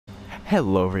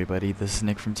Hello everybody, this is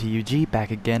Nick from TUG,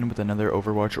 back again with another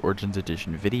Overwatch Origins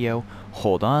Edition video.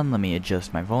 Hold on, let me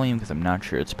adjust my volume because I'm not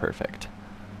sure it's perfect.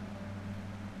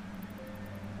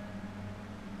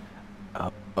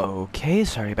 Okay,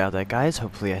 sorry about that guys,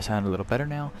 hopefully I sound a little better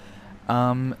now.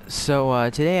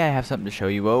 Today I have something to show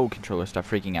you. Oh, controller, stop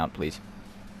freaking out please.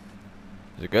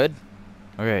 Is it good?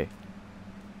 Okay.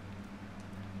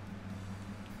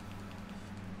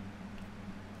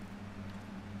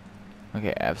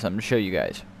 Okay, I have something to show you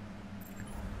guys.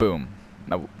 Boom.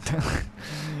 No.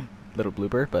 Little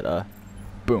blooper, but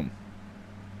boom.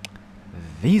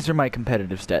 These are my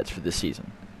competitive stats for this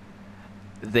season.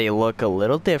 They look a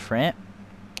little different,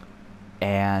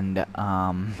 and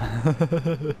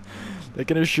I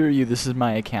can assure you this is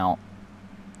my account.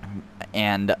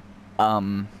 And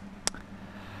I'm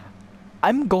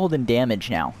gold in damage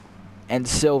now, and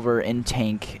silver in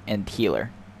tank and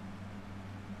healer.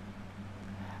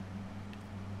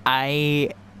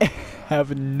 I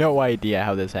have no idea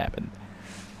how this happened.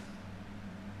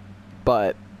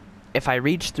 But if I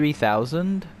reach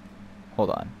 3,000,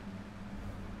 hold on.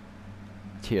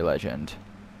 Tier legend.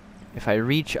 If I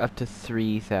reach up to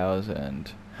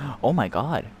 3,000, oh my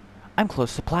god, I'm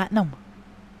close to platinum.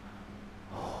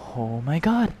 Oh my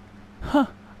god. Huh.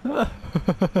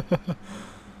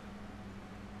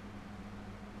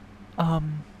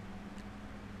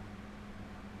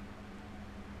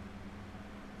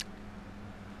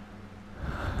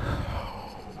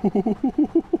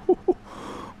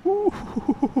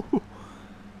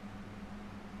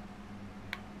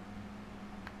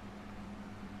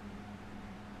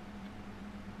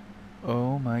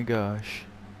 Oh my gosh.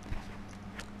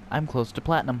 I'm close to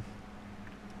platinum.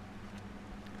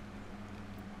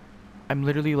 I'm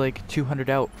literally like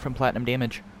 200 out from platinum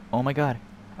damage. Oh my god.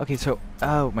 Okay, so,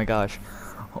 oh my gosh.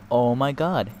 Oh my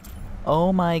god.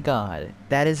 Oh my god.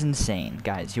 That is insane.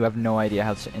 Guys, you have no idea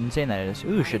how insane that is.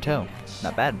 Ooh, Chateau.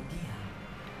 Not bad.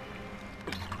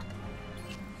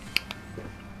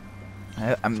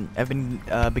 I've been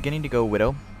beginning to go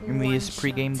Widow in these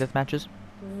pre-game death matches.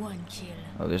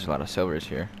 Oh, there's a lot of silvers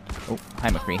here. Oh, hi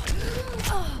McCree.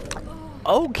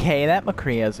 Okay, that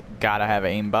McCree has gotta have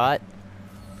aimbot.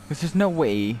 Because there's no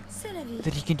way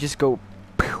that he can just go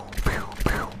pew, pew,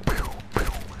 pew, pew,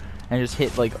 pew, and just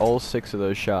hit like all 6 of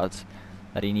those shots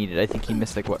that he needed. I think he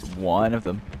missed like what, 1 of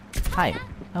them. Hi.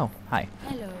 Oh, hi.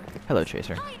 Hello. Hello,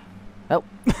 Chaser. Oh,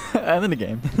 I'm in the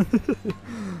game.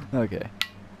 Okay.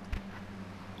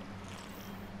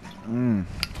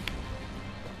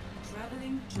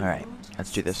 Alright,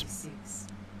 let's do this.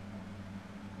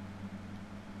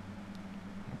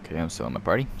 Okay, I'm still in my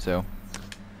party, so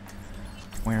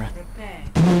where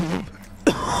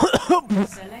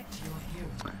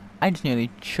I just nearly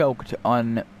choked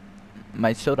on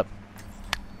my soda.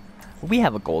 We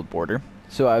have a gold border,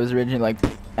 so I was originally like,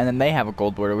 and then they have a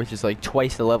gold border which is like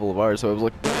twice the level of ours, so I was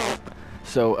like,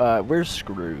 so we're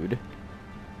screwed.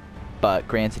 But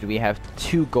granted, we have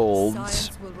 2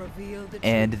 golds,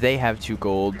 and they have 2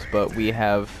 golds, but we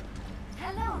have,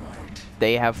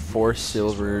 they have 4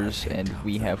 silvers, and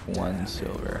we have 1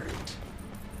 silver.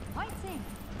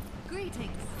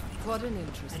 Greetings. What an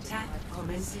interesting attack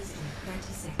commences in 30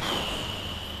 seconds.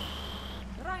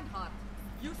 Reinhardt,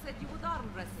 you said you would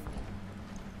arm wrestle me.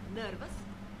 Nervous?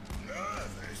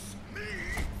 Nervous? Me?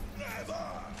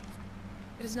 Never!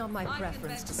 It is not my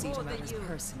preference to see to matters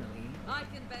personally,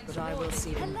 but I will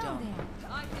see them done.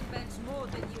 I can bench more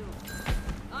than you.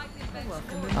 I can bench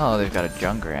more. Oh, they've got a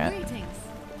Junkrat.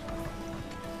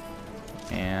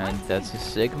 And that's a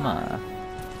Sigma.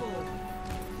 4,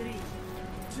 3,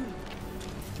 2,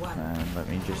 1. And let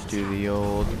me just do the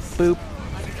old boop.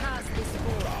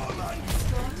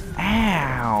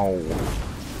 Ow!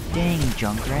 Dang,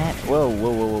 Junkrat. Whoa,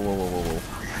 whoa, whoa, whoa, whoa, whoa, whoa.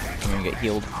 I'm gonna get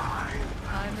healed.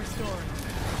 I'm restoring.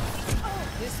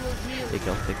 This will heal. Take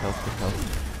health, take health, take health.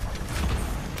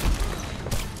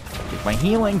 Take my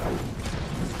healing!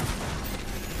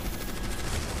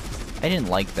 I didn't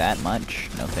like that much.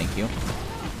 No, thank you.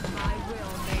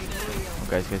 Oh,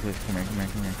 guys, come here, come here, come here,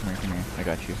 come here, come here. I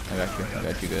got you, I got you, I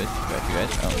got you guys, I got you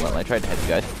guys. Oh, well, I tried to hit you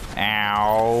guys.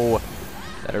 Ow!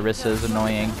 That Orisa is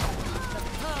annoying.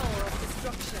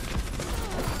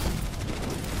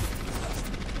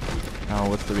 Oh,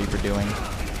 what's the Reaper doing?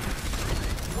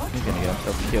 He's gonna get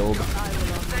himself killed.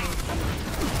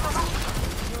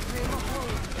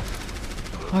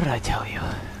 What did I tell you?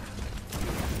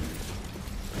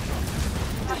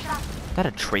 Is that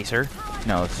a Tracer?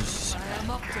 No, it's just...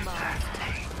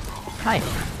 Hi!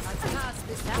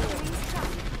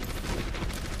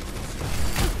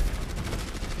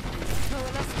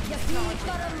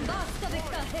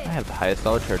 I have the highest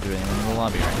dollar charge of anyone in the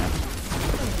lobby right now.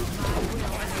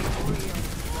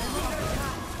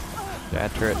 Yeah,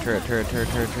 turret.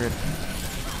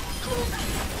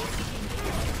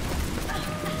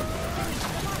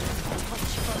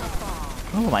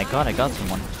 Oh my god, I got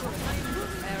someone.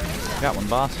 Got one,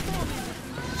 boss.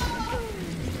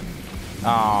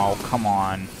 Oh, come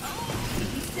on.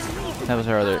 That was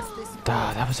our other...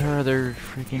 that was our other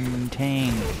freaking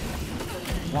tank.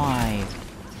 Why?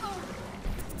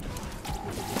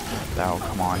 Oh,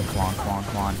 come on.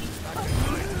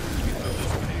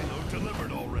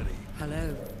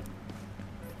 Hello.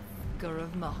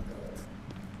 Gurav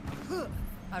Mahkult.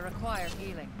 I require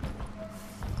healing.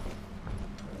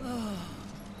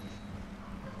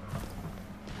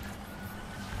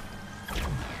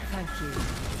 Thank you.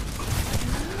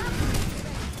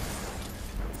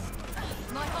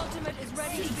 My ultimate is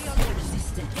ready to be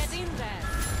unleashed. Get in there.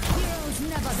 Heroes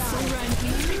never die.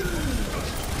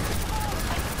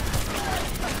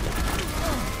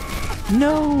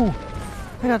 No!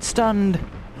 I got stunned.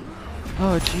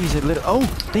 Oh, jeez, it lit. Oh,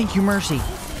 thank you, Mercy.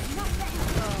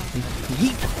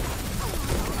 Yeet.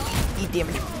 Eat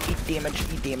damage.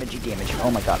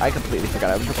 Oh my god, I completely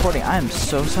forgot I was recording. I am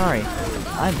so sorry.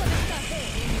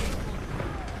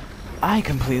 I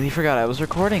completely forgot I was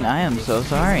recording. I am so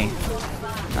sorry.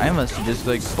 I must have just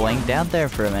like blanked out there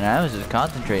for a minute. I was just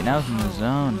concentrating. I was in the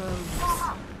zone.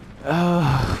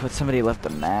 Oh, but somebody left the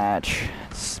match.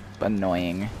 It's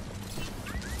annoying.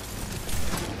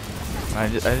 I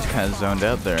just kind of zoned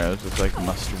out there. I was just like,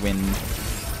 must win.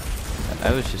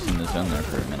 I was just in the zone there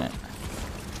for a minute.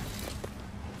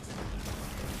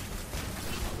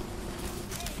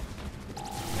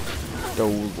 Oh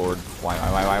lord. Why?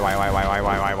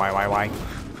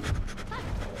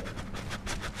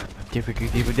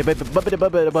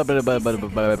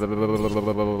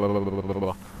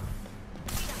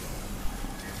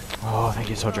 Oh, thank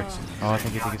you, soldier. Oh,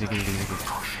 thank you.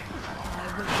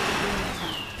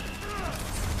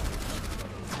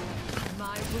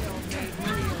 My will made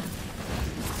real.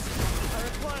 I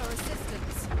require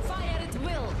assistance. Fire at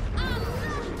will.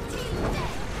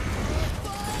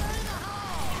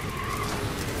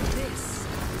 This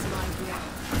is my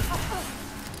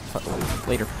will.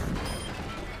 Later.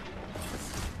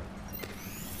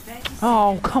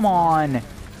 Oh, come on.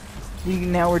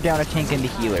 Now we're down a tank and a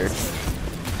healer.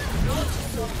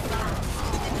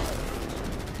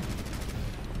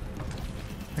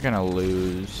 We're gonna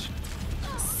lose.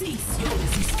 Cease your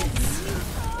resistance.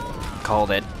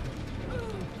 Called it.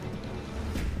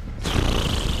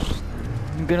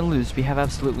 I'm gonna lose. We have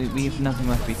nothing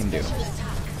left we can do.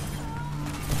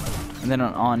 And then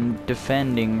on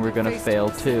defending, we're gonna fail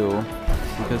too,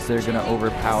 because they're gonna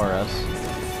overpower us.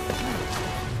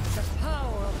 The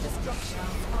power of destruction.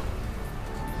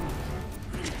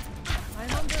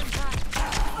 I'm under attack.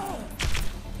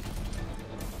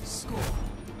 Score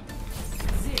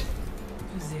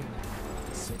 0-0.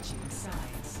 Switching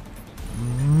sides.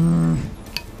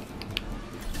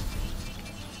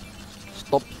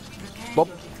 Stop. Prepare Stop.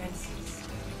 your defenses.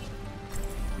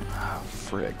 Oh,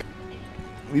 frick.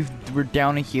 We're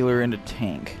down a healer and a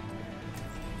tank.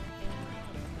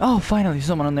 Oh, finally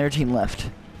someone on their team left.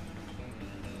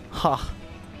 Ha.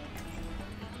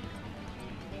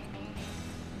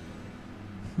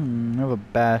 I have a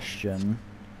Bastion.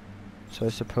 So I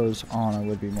suppose Ana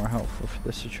would be more helpful for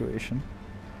this situation.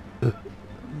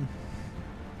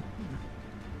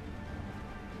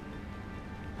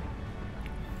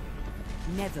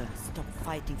 Never stop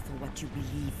fighting for what you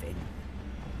believe in.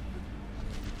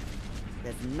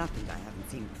 There's nothing I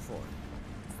haven't seen before.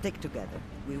 Stick together.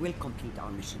 We will complete our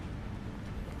mission.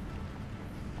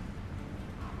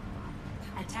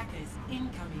 Attackers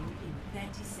incoming in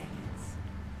 30 seconds.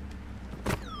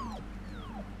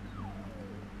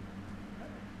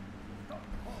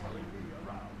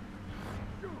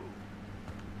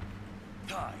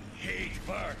 I hate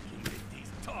working with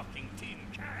these talking tin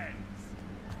cans.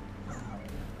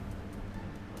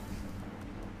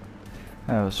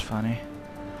 That was funny.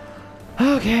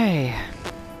 Okay.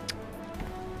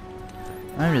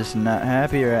 I'm just not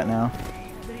happy right now.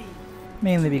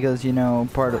 Mainly because, you know,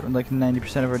 part of like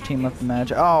 90% of our team left the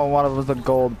match. Oh, one of them was the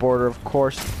gold border, of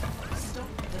course.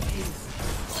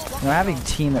 You know, having a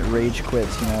team that rage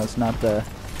quits, you know, it's not the...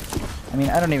 I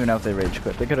mean, I don't even know if they rage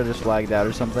quit. They could have just lagged out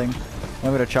or something.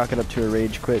 I'm gonna chalk it up to a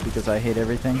rage quit because I hate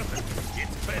everything.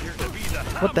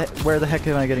 What the... Where the heck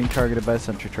am I getting targeted by a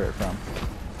sentry turret from?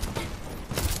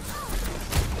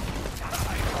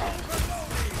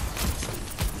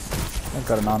 I've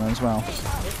got an Ana as well.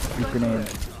 Deep grenade.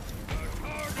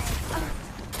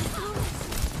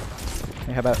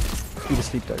 Hey, how about eat a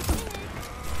sleep dart?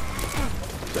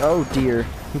 Oh dear,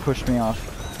 who pushed me off?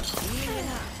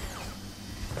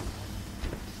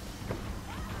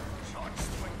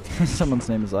 Someone's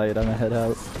name is Ayat. I'm gonna head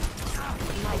out.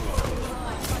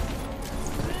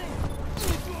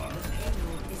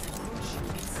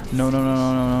 No, no, no,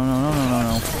 no, no, no, no, no, no,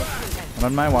 no. Not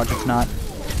on my watch, it's not.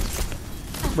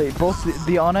 Wait, both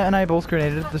the Ana and I both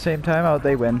grenaded at the same time? Oh,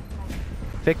 they win.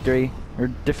 Victory. Or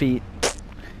defeat.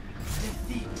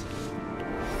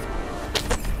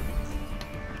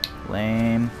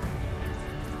 Lame.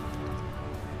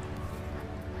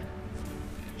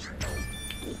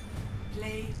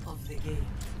 Play of the game.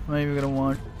 I'm not even gonna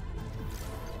watch.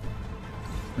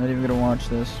 Not even gonna watch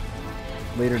this.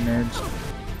 Later, nerds.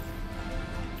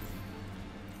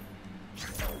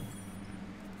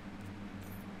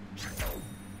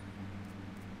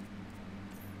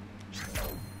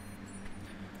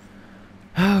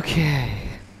 Okay.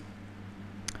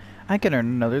 I can earn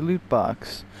another loot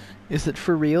box. Is it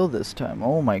for real this time?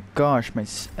 Oh my gosh, my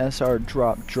SR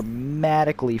dropped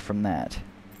dramatically from that.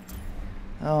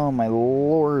 Oh my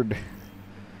lord.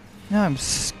 Now I'm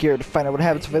scared to find out what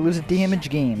happens if I lose a damage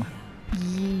game.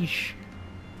 Yeesh.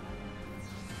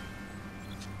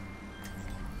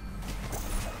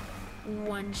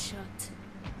 One shot.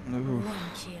 Ooh. One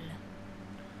kill.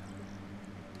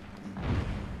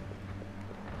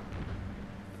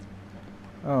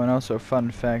 Oh, and also a fun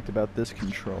fact about this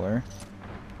controller.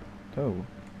 Oh,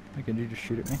 can you just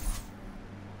shoot at me?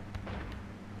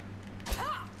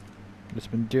 It's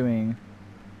been doing...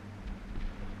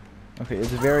 Okay, it's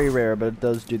very rare, but it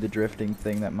does do the drifting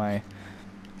thing that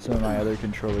some of my other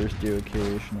controllers do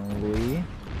occasionally.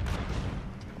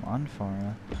 Come on,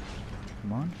 Farah.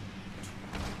 Come on.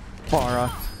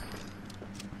 Farah!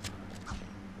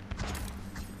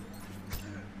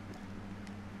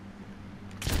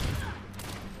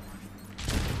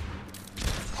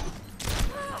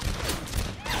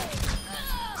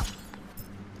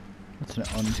 That's an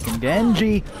unskinned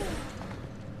Genji!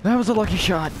 That was a lucky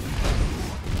shot!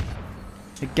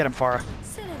 Hey, get him, Farah.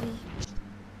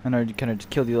 I know you kind of just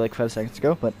killed you like 5 seconds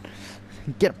ago, but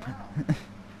get him.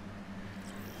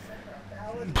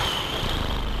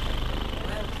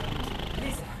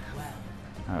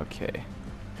 Okay.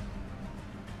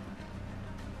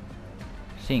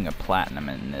 Seeing a platinum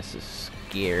in this is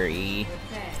scary.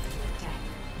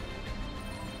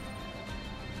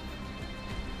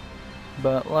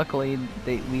 But luckily,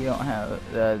 they don't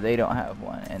have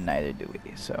one, and neither do we.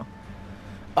 So,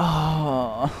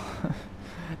 oh,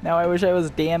 now I wish I was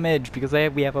damaged because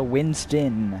we have a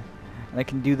Winston, and I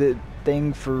can do the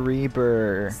thing for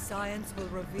Reaper. Science will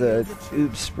reveal The the truth.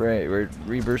 oops spray where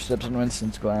Reaper steps on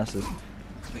Winston's glasses. I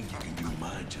think you can do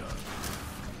my job.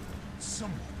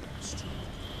 Someone wants to.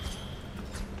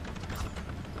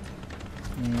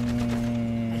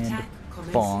 And Attack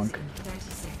commences bonk. in 30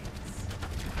 seconds.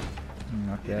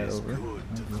 Knock that over.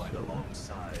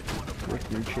 With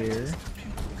your chair.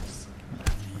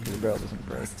 Okay, the barrel doesn't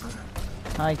break.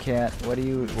 Hi, cat. What are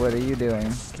you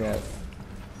doing, cat?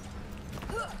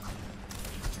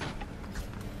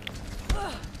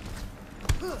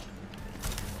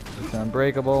 It's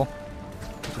unbreakable.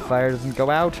 The fire doesn't go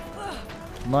out.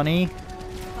 Money. 5,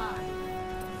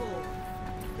 4,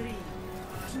 3,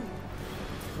 2,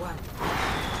 1.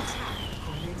 Attack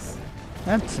commencing.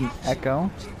 That's an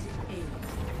echo.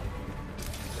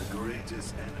 The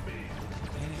greatest enemy.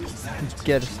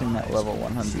 Get us in that level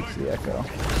 100 to the echo.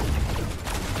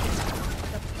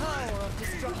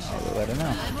 I don't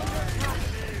know.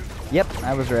 Yep,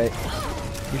 I was right.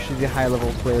 Usually the high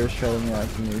level players try to be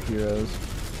like new heroes.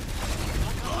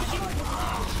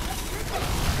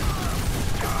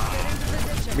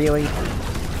 Really?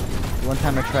 One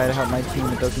time I tried to help my team,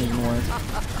 it doesn't even work.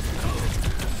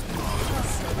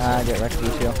 Ah, get wrecked,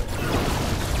 Lucio.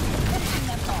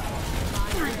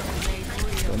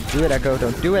 Don't do it, Echo.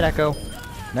 Don't do it, Echo.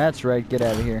 That's right, get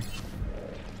out of here.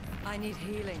 I need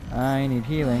healing. I need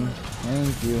healing.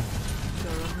 Thank you.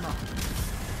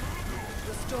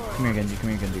 Come here, Genji. Come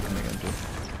here, Genji. Come here, Genji.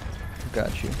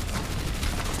 Got you.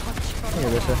 Hey,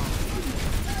 Alyssa.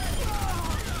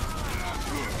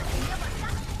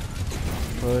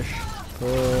 Push.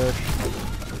 Push.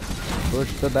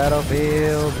 Push the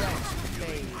battlefield.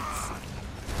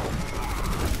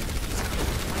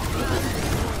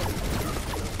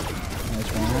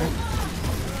 Nice one.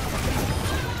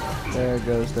 There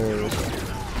goes the Alyssa.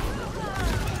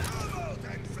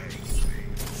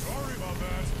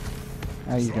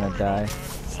 Oh, he's gonna die.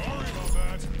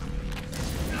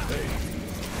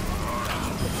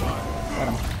 Got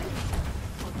him.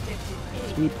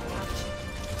 Sweet.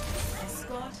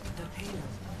 Escort the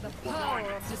payload. The power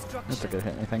of destruction. That's not gonna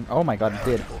hit anything. Oh my god, it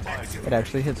did. It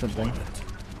actually hit something.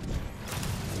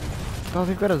 Oh,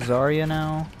 they've got a Zarya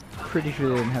now. pretty sure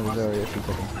they didn't have a Zarya 2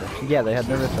 seconds ago. Yeah, they had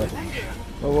no Rift.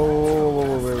 Whoa, whoa,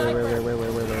 whoa, whoa,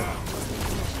 whoa, wait.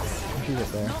 She's up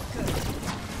there.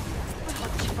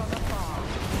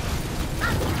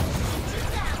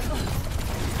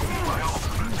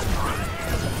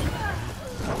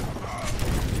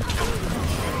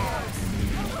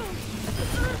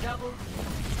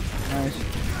 Nice.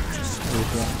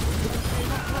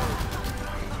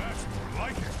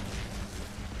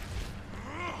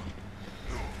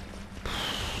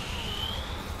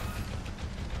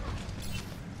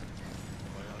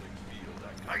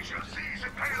 I shall seize a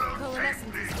payload.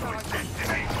 Coalescence is charging.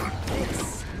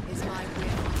 This is my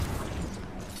will.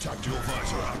 Tactical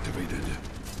visor activated.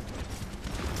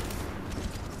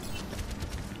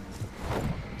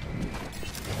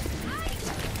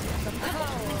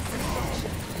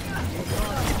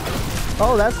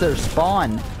 Oh, that's their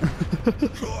spawn. The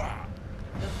payload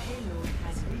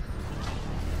has reached.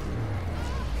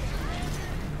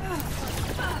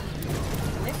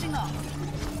 Lifting off.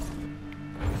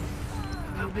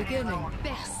 New beginning.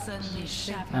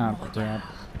 Oh, crap.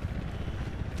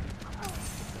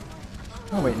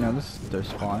 Oh, wait, no, this is their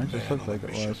spawn. It just looks like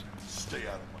it was. Stay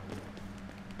out of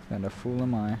my And a fool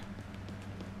am I.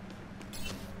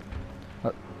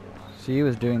 Oh, see, he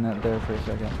was doing that there for a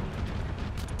second.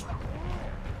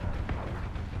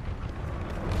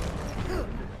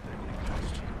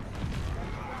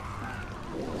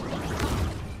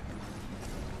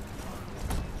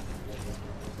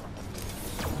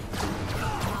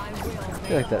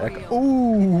 I feel like that Echo.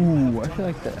 Ooh! I feel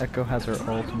like the Echo has her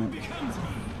ultimate.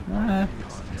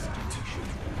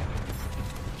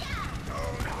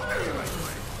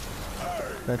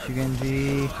 Got you,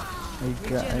 Genji. I'm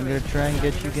gonna try and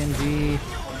get you, Genji.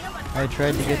 I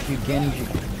tried to get you, Genji.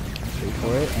 Wait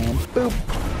for it, and boop!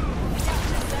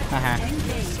 Haha.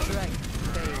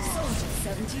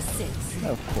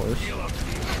 Of course.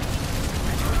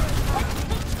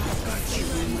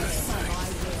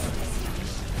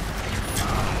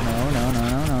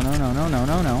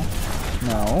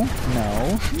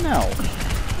 No.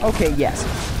 Okay, yes.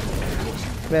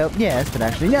 Well, yes, but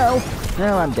actually, no.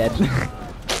 No, I'm dead.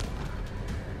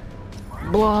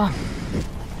 Blah.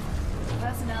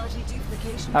 Personality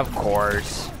duplication. Of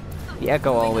course. The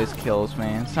Echo always kills,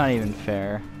 man. It's not even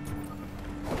fair.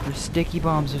 Their sticky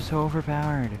bombs are so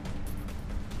overpowered.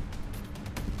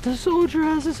 The soldier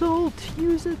has his ult.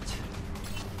 Use it.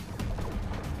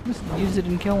 Just use it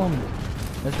and kill him.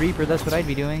 That's Reaper, that's what I'd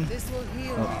be doing. This will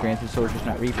heal. Oh, granted, Soldier's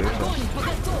not Reaper, so...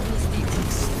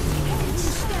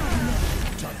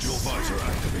 tactical visor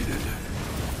activated.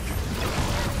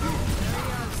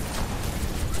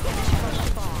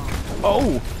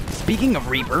 Oh! Speaking of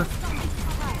Reaper...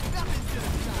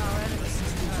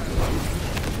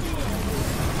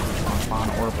 Come on,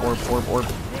 orb.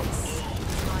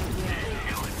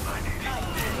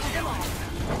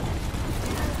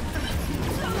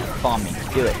 Bomb me.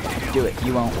 Do it.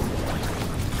 You won't.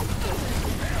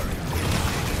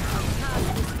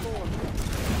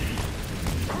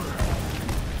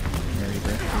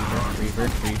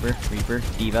 Reaper,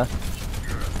 Diva.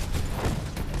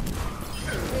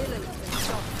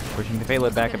 Pushing the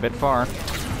payload back a bit far.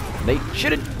 They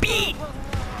shouldn't be!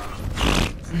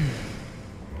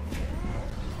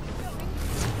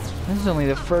 This is only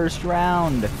the first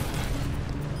round.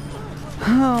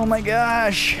 Oh my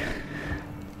gosh!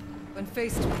 When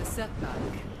faced with a setback,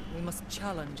 we must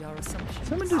challenge our assumptions.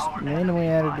 Someone just randomly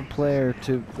added a player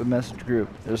to the message group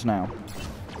just now.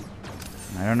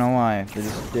 I don't know why. They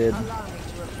just did. Allow me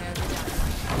to repair the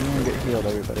damage. I'm gonna get healed,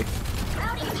 everybody.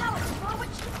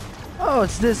 Oh,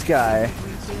 it's this guy.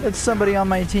 It's somebody on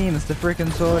my team. It's the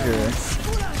freaking soldier.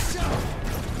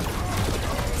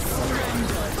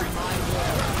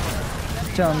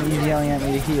 Tell him he's yelling at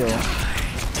me to heal.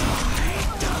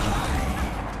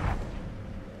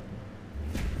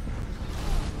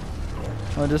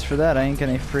 Well, just for that, I ain't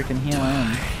gonna freaking heal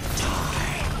him.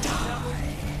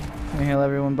 I'm gonna heal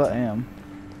everyone but him.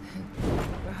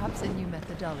 Perhaps a new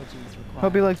methodology is required.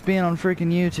 Hope he likes being on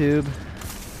freaking YouTube.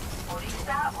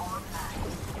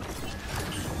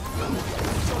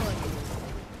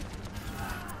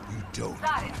 You don't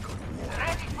want to go to war.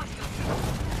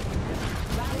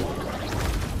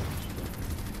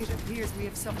 It appears we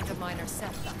have suffered a minor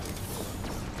setback.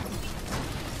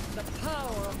 The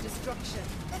power of destruction.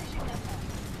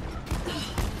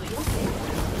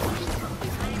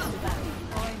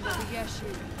 Find the Yeshu.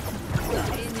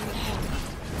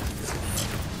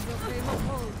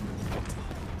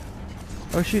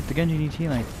 Oh shoot, the Genji needs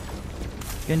healing.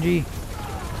 Genji,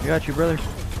 I got you, brother.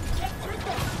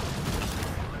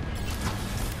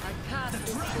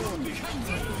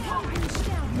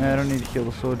 I don't need to heal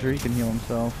the soldier, he can heal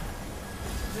himself.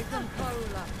 Victim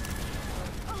Cola.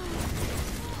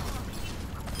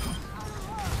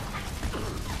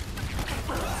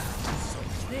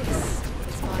 This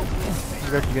is my will. I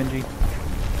got you, Genji.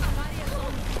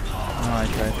 Oh, I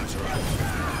tried.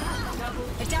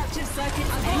 Adaptive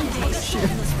circuits engaged.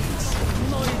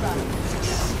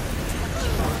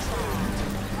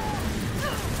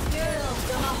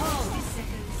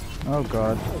 Oh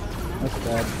god. That's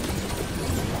bad.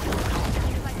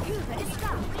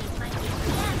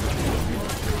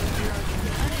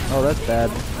 Oh, that's bad.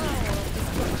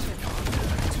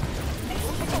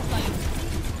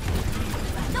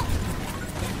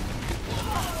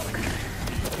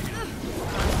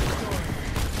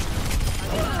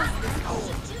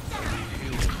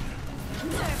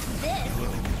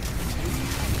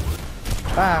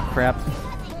 Ah, crap.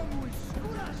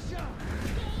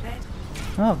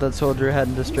 Oh, if that soldier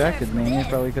hadn't distracted me, I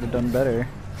probably could have done better.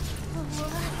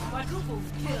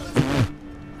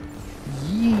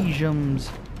 Yeejums.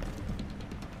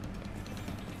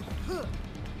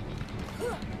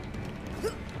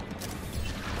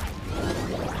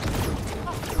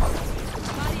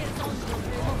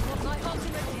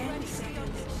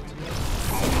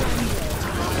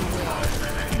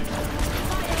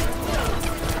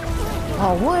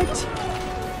 Oh, what?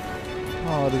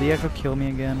 Oh, did the Echo kill me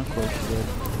again? Of course she did.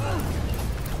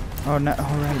 Oh, no.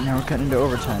 Alright, now we're cutting into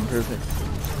overtime. Perfect.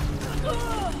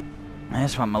 I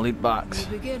just want my loot box.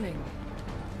 New beginning.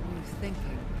 New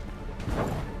thinking.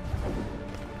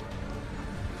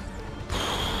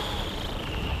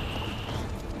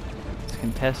 It's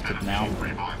contested now.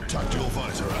 Tactical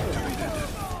visor activated.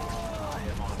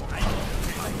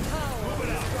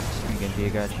 Genji, I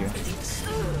got you.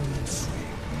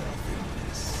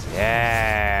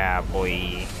 Yeah,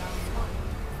 boy.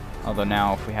 Although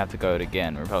now, if we have to go it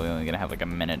again, we're probably only gonna have like a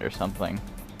minute or something.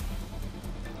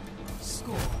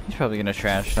 He's probably gonna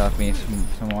trash talk me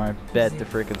some more. I bet the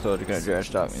freaking soldier gonna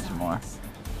trash talk me some more.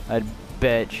 I'd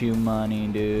bet you money,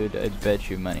 dude. I'd bet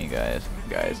you money, guys.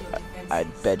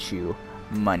 I'd bet you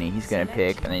money. He's gonna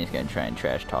pick, and then he's gonna try and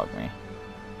trash talk me.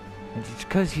 It's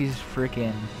because he's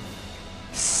freaking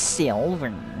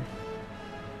silver.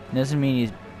 Doesn't mean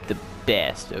he's the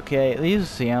best, okay? At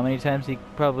least see how many times he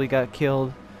probably got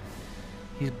killed.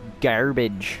 He's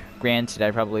garbage. Granted,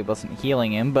 I probably wasn't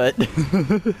healing him, but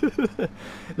it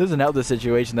doesn't help the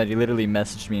situation that he literally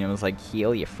messaged me and was like,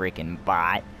 heal you freaking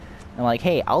bot. I'm like,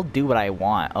 hey, I'll do what I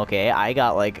want, okay? I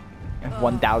got like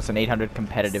 1,800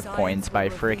 competitive points by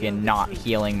freaking not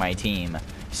healing my team,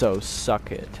 so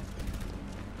suck it.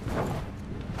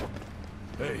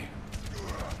 Hey.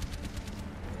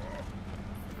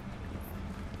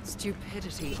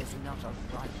 Stupidity is not a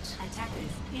right.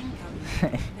 Attackers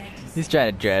incoming. He's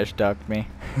trying to trash talk me.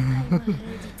 I'm ready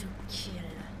to kill.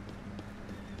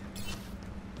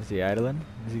 Is he idling?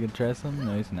 Is he gonna try some?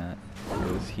 No, he's not.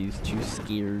 Because he's too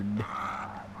scared.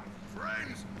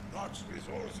 Friends, lots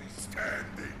resources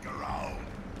standing around.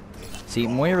 See,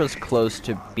 Moira's close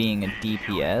to being a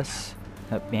DPS.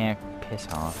 Man, piss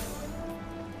off.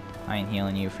 I ain't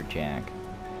healing you for Jack.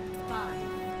 5,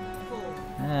 4,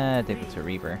 I think it's a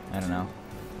Reaper. I don't know.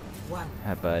 1.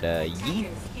 How about yeet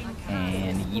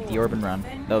and yeet the orb and run.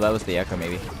 No, that was the Echo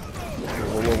maybe.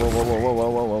 Whoa, whoa, whoa, whoa, whoa, whoa,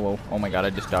 whoa, whoa, whoa! Oh my God! I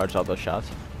just dodged all those shots.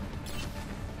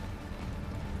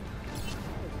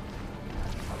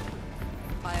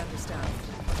 I understand.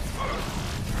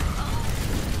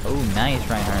 Oh, nice,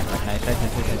 Reinhardt. Nice, nice,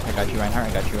 nice, nice. I got you, Reinhardt.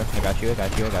 I got you. I got you. I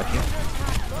got you. I got you.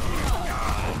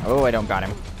 Oh, I don't got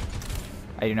him.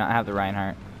 I do not have the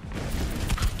Reinhardt.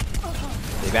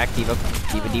 Stay back, Diva.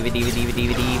 Diva, Diva, Diva, Diva,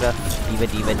 Diva, Diva. Diva,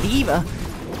 Diva, Diva.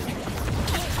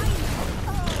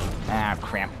 Ah,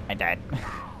 crap. I died.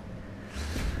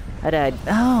 I died.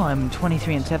 Oh, I'm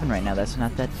 23 and 7 right now. That's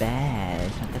not that bad.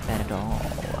 It's not that bad at all.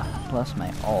 Plus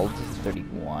my ult is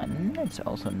 31. It's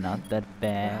also not that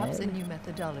bad. Perhaps a new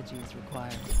methodology is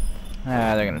required.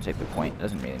 They're gonna take the point.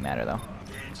 Doesn't really matter though.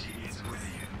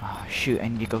 Oh shoot! I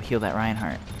need to go heal that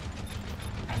Reinhardt.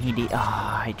 I need to.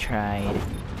 Ah, I tried.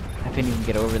 I couldn't even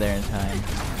get over there in time.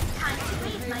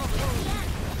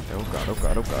 Oh god! Oh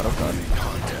god! Oh god! Oh god!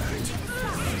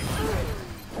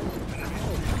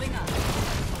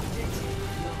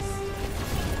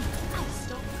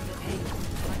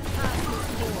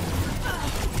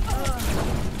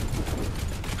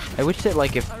 I wish that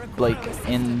like if like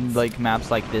in like maps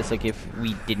like this, like if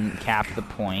we didn't cap the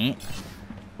point,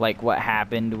 like what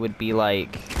happened would be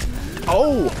like,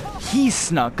 oh, he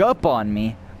snuck up on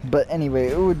me. But anyway,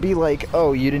 it would be like,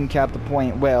 oh, you didn't cap the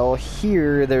point. Well,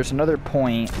 here there's another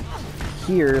point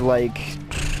here, like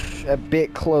a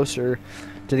bit closer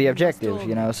to the objective,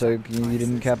 you know, so you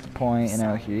didn't cap the point, you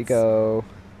know, here you go.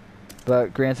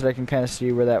 But granted, I can kind of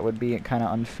see where that would be kind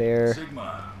of unfair.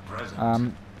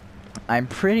 I'm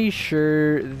pretty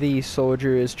sure the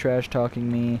soldier is trash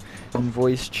talking me in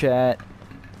voice chat,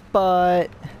 but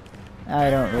I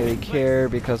don't really care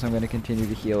because I'm going to continue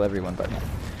to heal everyone but him.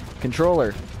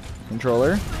 Controller.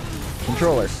 Controller.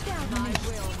 Controller.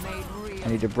 I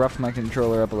need to rough my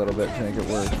controller up a little bit to make it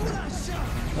work.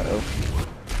 Uh-oh.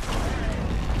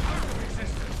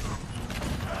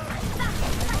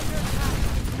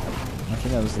 I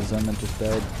think that was the Zen that just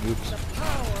died. Oops.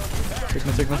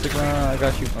 Sigma, Sigma, Sigma. I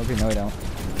got you. Okay, no I don't.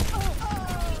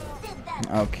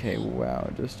 Okay, wow.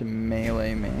 Just to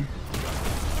melee me.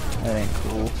 That ain't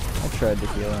cool. I tried to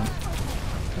heal him.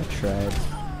 I tried.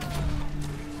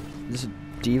 This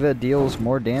diva deals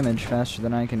more damage faster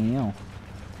than I can heal.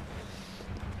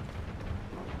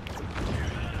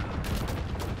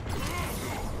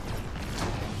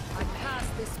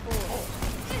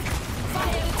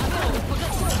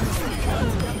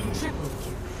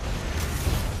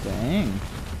 Dang.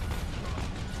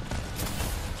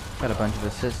 Got a bunch of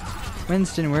assists.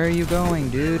 Winston, where are you going,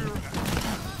 dude?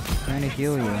 Trying to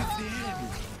heal you.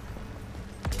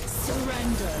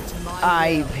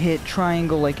 I hit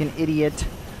triangle like an idiot.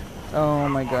 Oh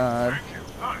my god.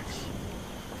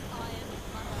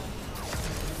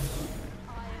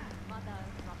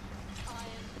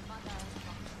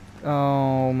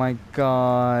 Oh my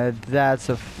god. That's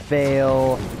a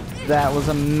fail. That was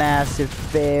a massive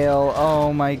fail.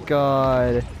 Oh my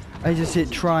god. I just hit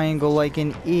triangle like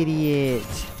an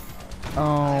idiot.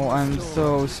 Oh, I'm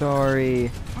so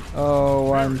sorry.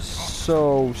 Oh, I'm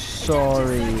so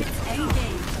sorry.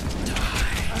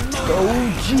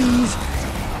 Oh, jeez.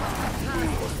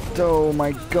 Oh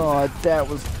my god, that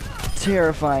was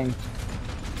terrifying.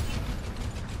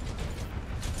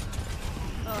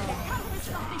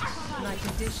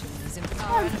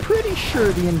 I'm pretty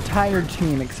sure the entire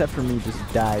team except for me just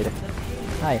died.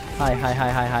 Hi, hi, hi, hi,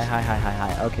 hi, hi, hi, hi, hi,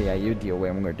 hi. Okay, yeah, you deal way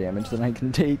more damage than I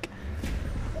can take.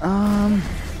 Okay,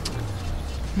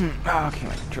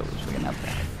 my controller's really not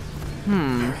bad.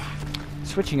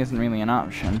 Switching isn't really an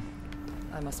option.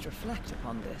 I must reflect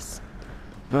upon this.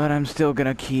 But I'm still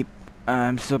gonna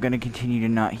continue to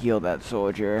not heal that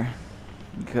soldier.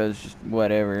 Because just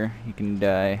whatever, he can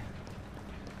die.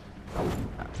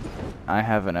 I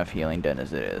have enough healing done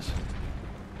as it is.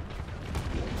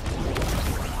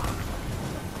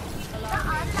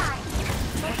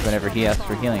 Whenever he asks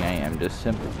for healing, I am just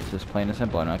simple. It's just plain and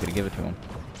simple. I'm not gonna give it to him.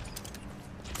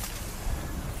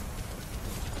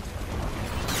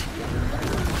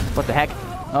 What the heck?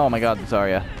 Oh my god,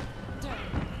 Zarya.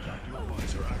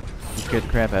 You scared the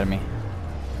crap out of me.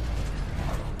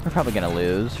 We're probably gonna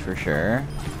lose for sure.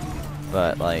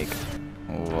 But like,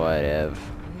 whatever.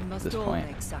 At this point.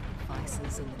 Make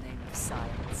sacrifices in the name of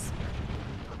science.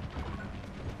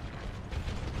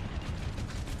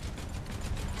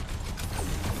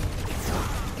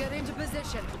 Get into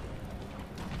position.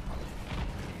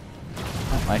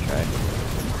 Oh, I tried.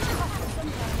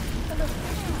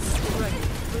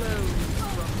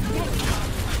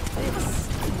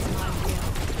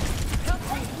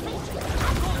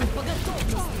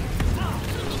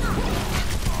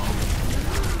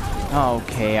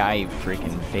 Okay, I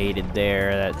freaking faded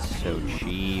there. That's so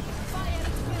cheap.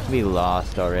 We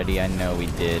lost already. I know we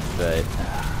did, but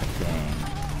dang.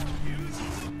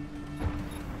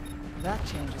 That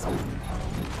changes me.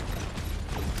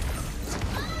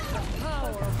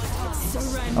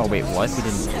 Oh wait, what? We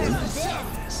didn't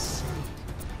lose?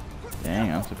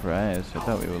 Dang, I'm surprised. I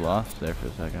thought we were lost there for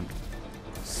a second.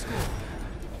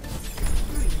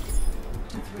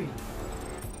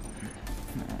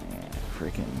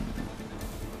 Freaking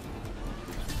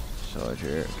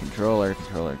soldier, controller.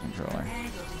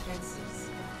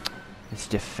 It's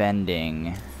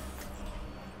defending.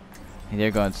 They're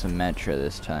going Symmetra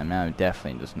this time. Now I'm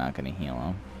definitely just not going to heal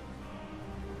him.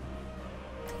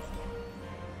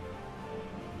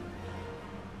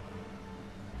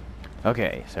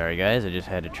 Okay, sorry guys, I just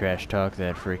had to trash talk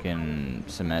that freaking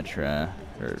Symmetra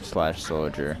or slash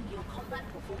soldier.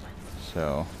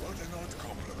 So.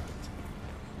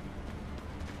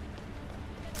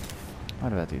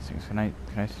 What about these things? Can I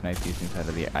snipe these things out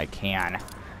of the air? I can.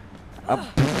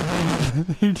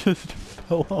 He just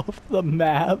fell off the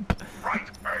map. Right.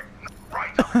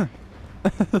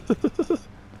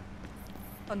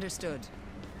 Understood.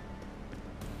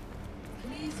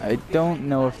 I don't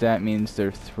know if that means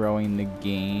they're throwing the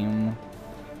game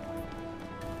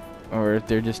or if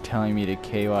they're just telling me to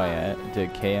KMS.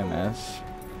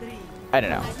 I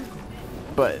don't know.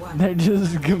 But they're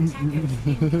just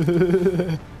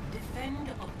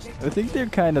I think they're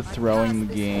kind of throwing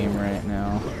the game right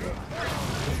now.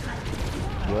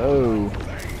 Whoa.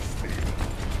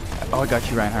 Oh, I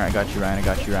got you, Reinhardt. I got you, Ryan. I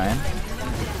got you, Ryan.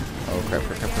 Oh, crap,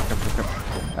 crap, crap, crap, crap,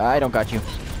 crap. I don't got you.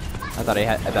 I thought I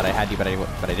had you, but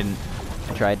I didn't.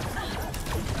 I tried.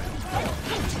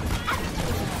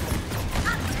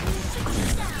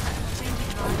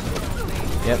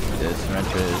 Yep, this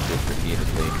Rentra is just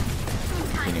repeatedly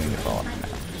continuing to fall off the map.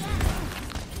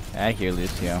 I hear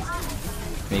Lucio.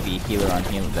 Maybe healer on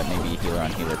healer. That may be a healer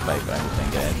on healer fight, but I'm just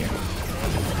gonna get out of here.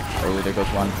 Oh, there goes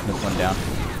one. This one down.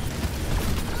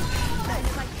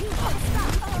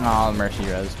 Oh, mercy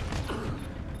rezzed.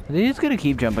 Are they just gonna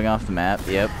keep jumping off the map?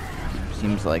 Yep.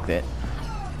 Seems like that.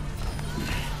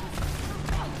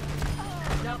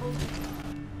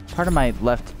 Part of my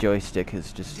left joystick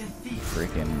is just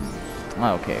freaking...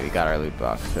 Oh, okay, we got our loot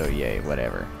box, so yay,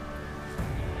 whatever.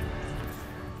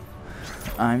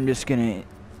 I'm just gonna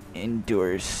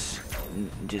endorse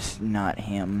just not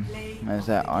him. Is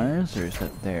that ours or is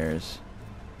that theirs?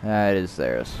 That is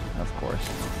theirs, of course.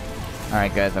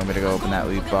 Alright guys, I'm gonna go open that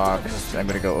loot box. I'm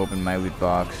gonna go open my loot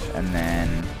box, and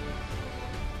then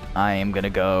I am gonna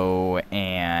go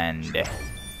and...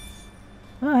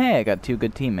 Oh hey, I got 2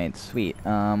 good teammates, sweet.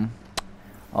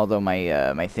 Although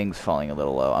my my thing's falling a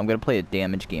little low. I'm gonna play a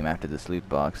damage game after this loot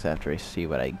box after I see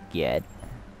what I get.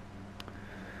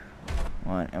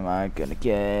 What am I gonna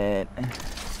get?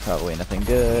 Probably nothing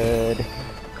good.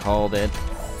 Called it.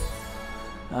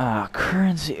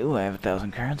 Currency. Ooh, I have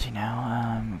 1,000 currency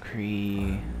now.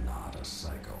 McCree.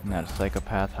 Not a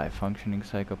psychopath. High functioning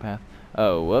psychopath.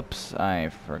 Oh, whoops. I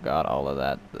forgot all of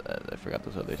that. I forgot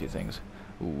those other 2 things.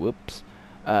 Whoops.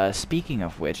 Speaking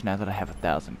of which, now that I have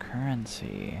 1,000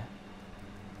 currency,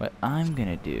 what I'm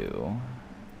gonna do...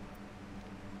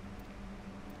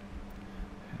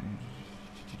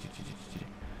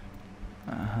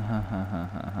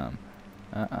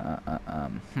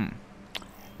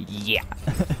 Yeah.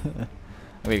 I'm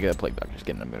gonna get a plague doctor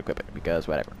skin and I'm gonna equip it because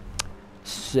whatever.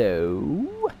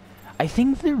 So, I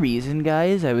think the reason,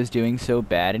 guys, I was doing so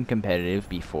bad in competitive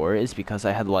before is because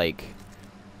I had like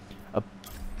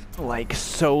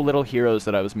so little heroes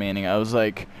that I was manning. I was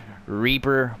like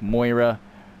Reaper, Moira,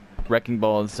 Wrecking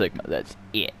Ball, and Sigma. That's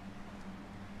it.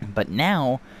 But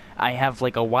now I have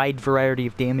like a wide variety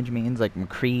of damage mains like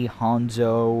McCree,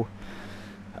 Hanzo,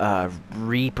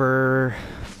 Reaper,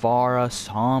 Pharah,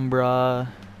 Sombra,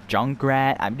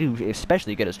 Junkrat. I do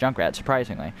especially good as Junkrat,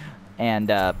 surprisingly. And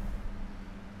now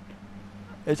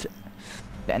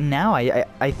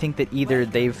I think that either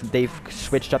they've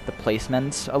switched up the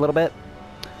placements a little bit.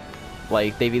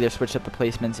 Like they've either switched up the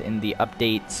placements in the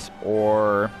updates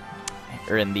or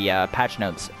in the patch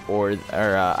notes, or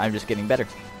I'm just getting better.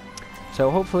 So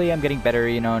hopefully I'm getting better,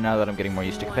 you know, now that I'm getting more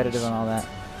used to competitive and all that.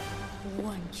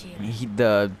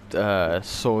 The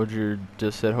soldier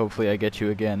just said, hopefully I get you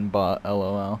again, bot,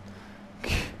 lol.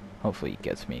 Hopefully he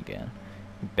gets me again.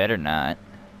 Better not.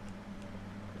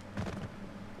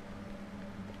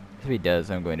 If he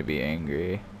does, I'm going to be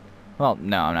angry. Well,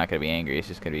 no, I'm not going to be angry. It's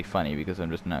just going to be funny because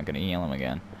I'm just not going to heal him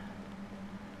again.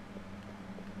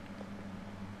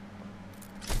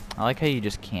 I like how you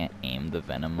just can't aim the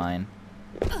venom mine.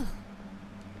 I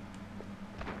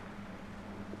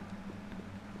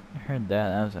heard that.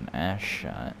 That was an Ash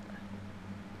shot.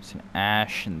 It's an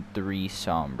Ash and 3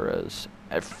 Sombras.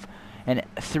 And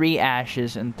 3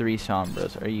 Ashes and 3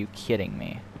 Sombras. Are you kidding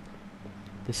me?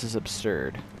 This is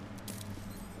absurd.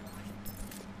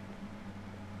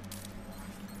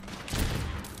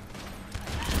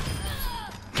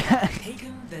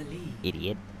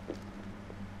 Idiot.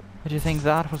 What do you think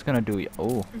that was gonna do?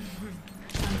 Oh.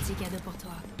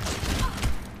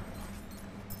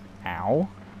 Ow.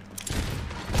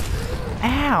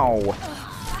 Ow!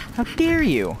 How dare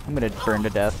you? I'm gonna burn to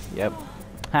death. Yep.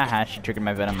 Haha, she triggered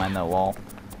my venom mine, the wall.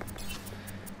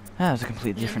 That was a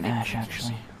completely different Ash,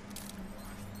 actually.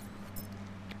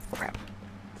 Crap.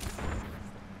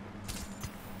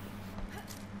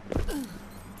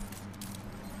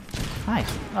 Hi.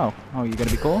 Oh, you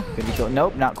gonna be cool? Gonna be cool?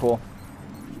 Nope, not cool.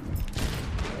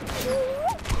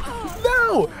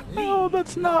 No! Oh,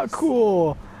 that's not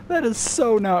cool. That is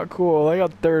so not cool. I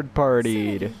got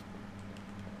third-partied.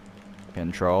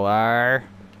 Controller.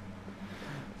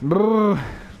 Brr.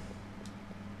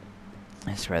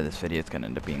 I swear this video is gonna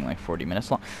end up being like 40 minutes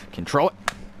long. Control it.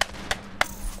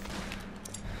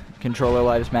 Controller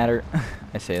lives matter.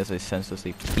 I say as I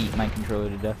senselessly beat my controller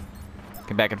to death.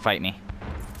 Come back and fight me.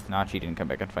 No, she didn't come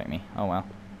back and fight me. Oh well.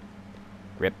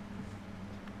 Rip.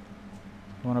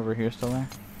 One over here still there?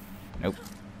 Nope.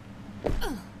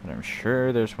 But I'm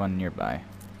sure there's one nearby.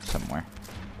 Somewhere.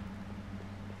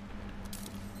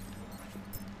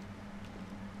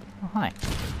 hi.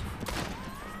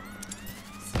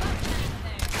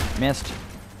 Missed.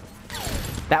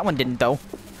 That one didn't, though.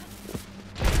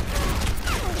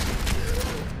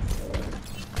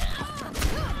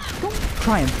 Don't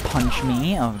try and punch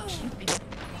me. Oh,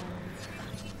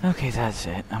 okay, that's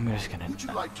it. I'm just gonna... Would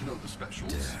you like to know the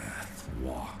specials? Death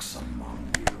walks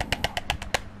among you.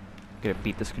 Gonna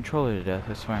beat this controller to death,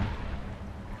 I swear.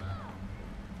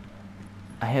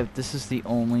 This is the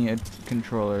only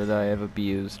controller that I have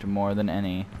abused more than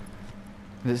any.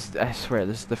 I swear,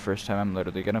 this is the first time I'm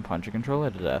literally gonna punch a controller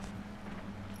to death.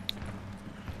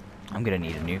 I'm gonna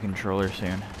need a new controller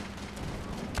soon.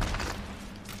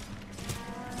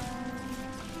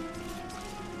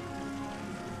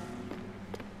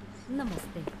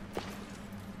 Namaste.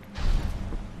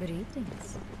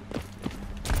 Greetings.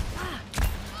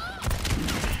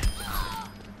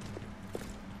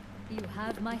 You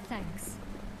have my thanks.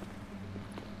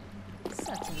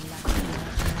 Such a lack of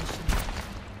imagination.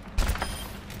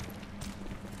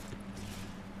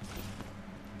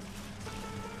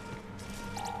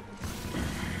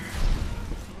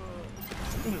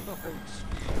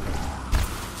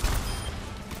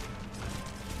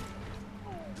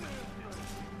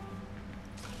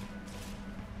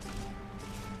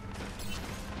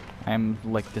 I'm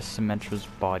like the Symmetra's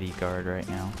bodyguard right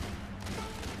now.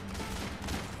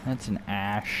 That's an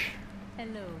Ash.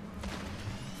 Hello.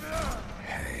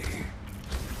 Hey.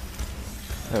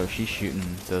 Oh, she's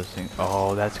shooting those things.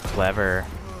 Oh, that's clever.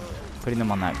 Putting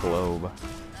them on that globe.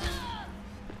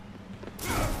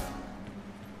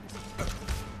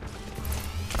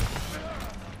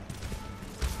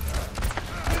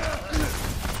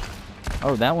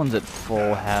 Oh, that one's at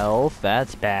full health.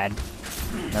 That's bad.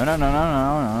 No, no, no, no,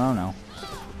 no, no, no, no.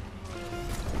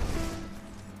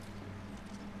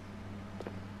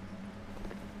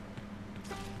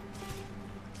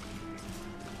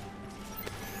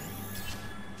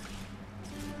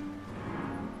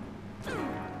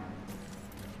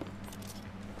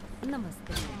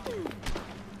 Namaste.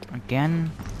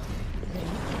 Again?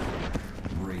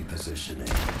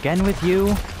 Repositioning. Again with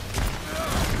you?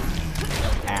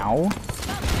 Ow.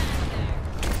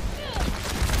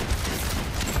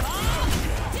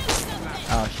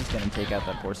 Oh, she's gonna take out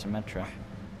that poor Symmetra.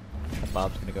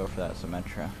 Bob's gonna go for that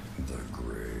Symmetra. The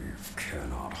grave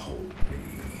cannot hold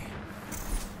me.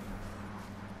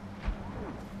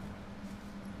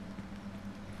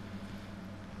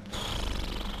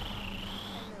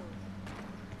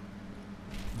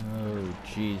 Oh,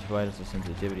 jeez, why does the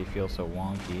sensitivity feel so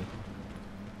wonky?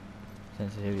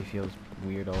 Sensitivity feels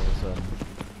weird all of a sudden.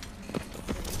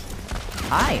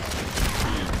 Hi!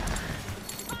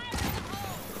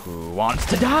 Who wants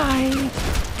to die?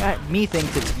 Me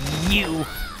thinks it's you!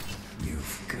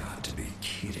 You've got to be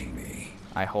kidding me.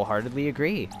 I wholeheartedly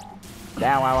agree. Ow,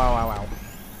 ow, ow, ow, ow.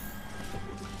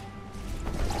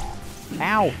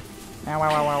 Ow! Ow, ow,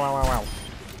 ow, ow, ow, ow, ow.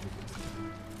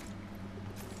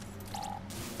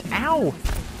 Ow!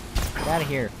 Get out of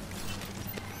here.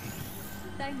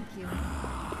 Thank you.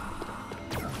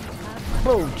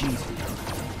 Oh, jeez.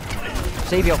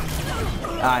 Save you.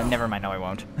 Never mind. No, I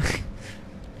won't.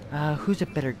 Who's a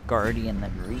better guardian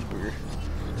than Reaper?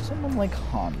 Someone like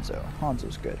Hanzo.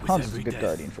 Hanzo's good. With Hanzo's a every good death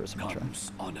guardian for a Symmetra.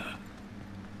 comes honor.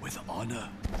 With honor,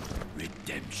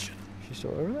 redemption. She's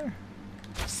still over there?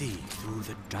 See through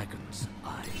the dragon's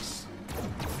eyes.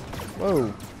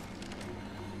 Whoa.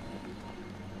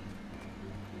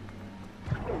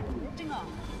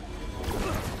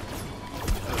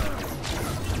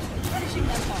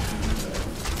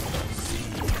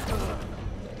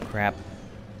 Crap.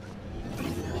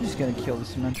 She's gonna kill the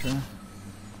Symmetra.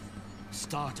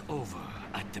 Start over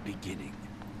at the beginning.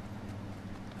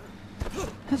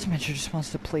 That Symmetra just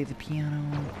wants to play the piano.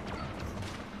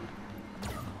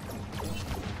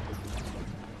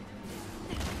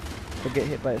 If I get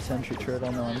hit by a sentry turret,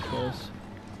 I'll know I'm close.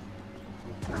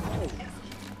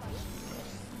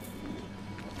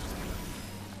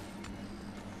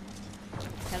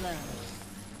 Hello.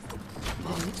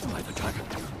 Marked by the dragon.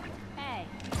 Hey.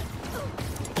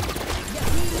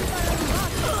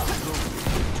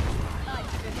 I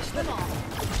finished them all.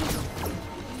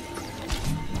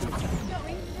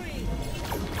 Going free.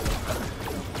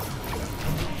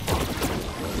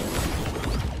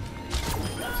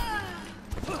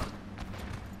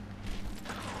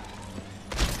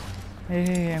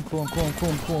 Hey, I'm cool, I'm cool, I'm cool,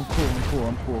 I'm cool, I'm cool, I'm cool,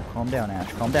 I'm cool. Calm down,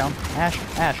 Ash. Calm down. Ash,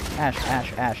 Ash, Ash,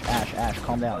 Ash, Ash, Ash, Ash.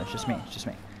 Calm down. It's just me. It's just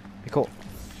me. Be cool.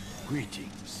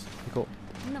 Greetings. Be cool.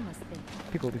 Namaste.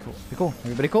 Be cool, be cool. Be cool.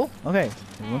 Everybody cool? Okay.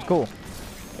 Everyone's cool.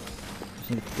 Just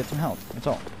need to get some health. That's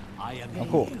all. I am Oh,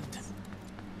 cool. healed.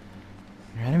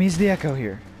 Your enemy's the Echo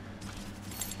here.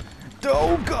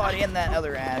 Oh god, and that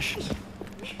other Ash.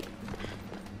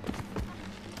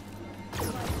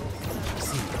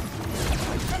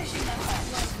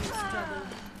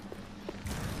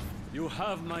 You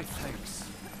have my thanks.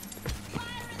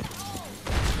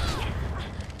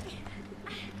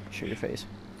 Show your face.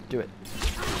 Do it.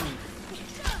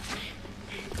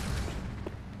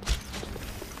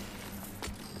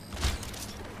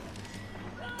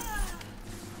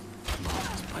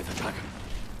 Marked by the dragon.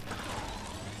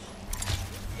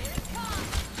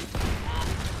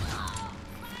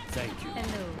 Thank you.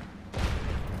 Hello.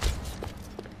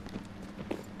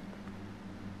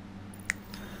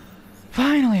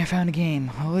 Finally, I found a game.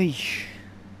 Oish.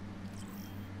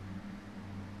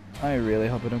 I really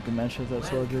hope I don't get matched with that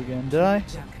soldier again. Did I?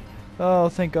 Oh,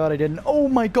 thank God I didn't. Oh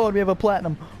my God, we have a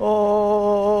platinum.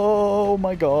 Oh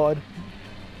my God.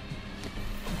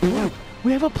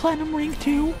 We have a platinum ring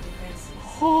too.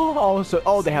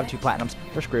 Oh, they have 2 platinums.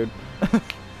 We're screwed.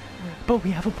 But we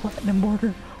have a platinum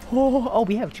border. Oh,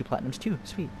 we have 2 platinums too.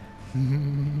 Sweet.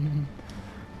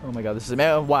 Oh my God, this is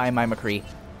why am I McCree?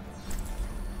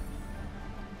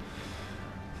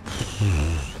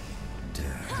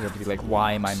 It have to be like,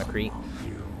 why am I McCree?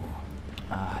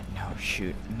 No,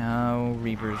 shoot. No,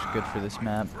 Reaper's good for this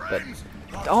map, but...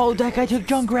 Oh, that guy took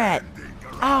Junkrat!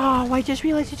 Oh, I just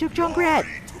realized he took Junkrat!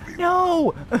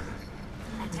 No!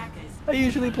 I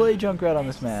usually play Junkrat on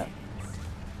this map.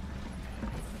 I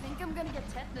think I'm gonna get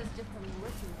tetanus just from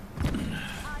listening.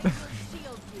 I will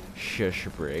shield you. Shush,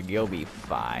 Brig, you'll be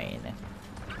fine.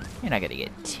 You're not gonna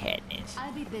get tetanus.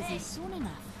 I'll be busy soon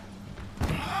enough.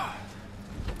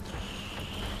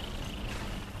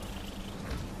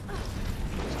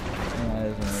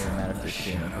 It doesn't really matter if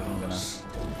you're teaming, because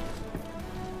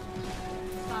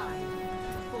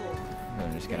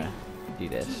I'm just gonna do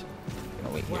this. I'm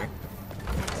gonna wait here.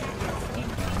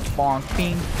 Bonk,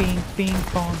 bing, bing, bing,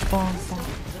 bonk, bonk, bonk.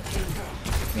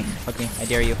 Look me, I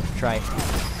dare you. Try.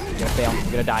 You're gonna fail.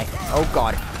 You're gonna die. Oh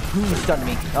God. Who stunned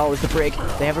me? Oh, it's the brig.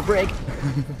 They have a brig.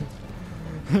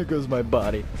 There goes my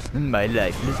body. My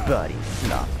lifeless body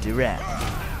flopped around.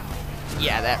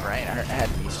 Yeah, that Reinhardt had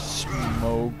me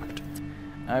smoked.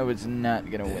 I was not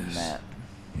gonna win that.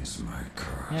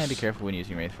 Yeah, be careful when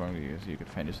using Wraith form because you could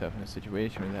find yourself in a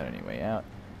situation without any way out.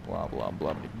 Blah blah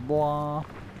blah blah blah.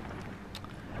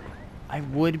 I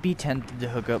would be tempted to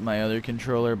hook up my other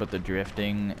controller, but the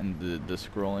drifting and the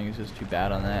scrolling is just too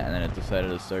bad on that, and then it decided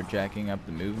to start jacking up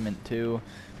the movement too.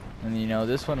 And you know,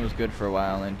 this one was good for a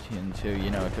while until you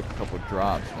know, it took a couple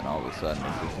drops, and then all of a sudden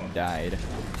it just died.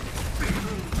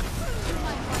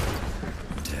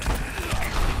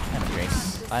 I'm McCree.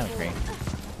 I'm McCree.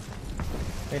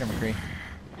 Wait a McCree.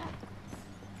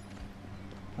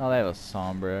 Oh, they have a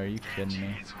Sombra. Are you kidding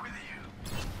me?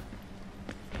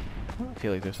 I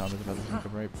feel like there's Sombra's about to sneak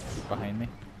up right behind me.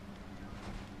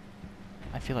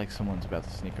 I feel like someone's about to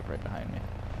sneak up right behind me.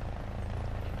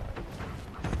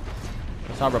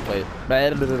 Sombra plays.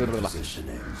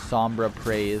 Sombra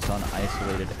preys on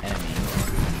isolated enemies.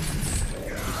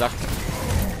 You suck.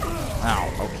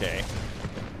 Ow, okay.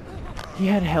 He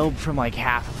had help from like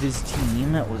half of his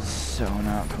team. That was so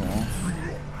not cool.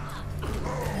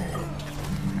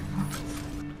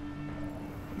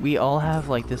 We all have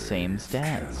like the same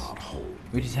stats.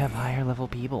 We just have higher level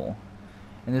people.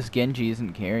 And this Genji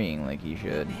isn't carrying like he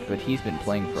should, but he's been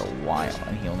playing for a while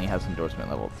and he only has endorsement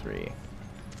level 3.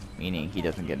 Meaning he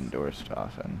doesn't get endorsed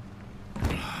often.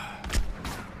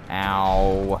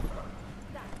 Ow.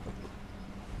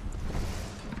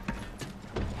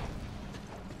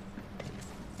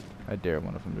 I dare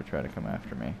one of them to try to come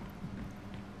after me.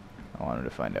 I wanted to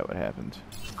find out what happens.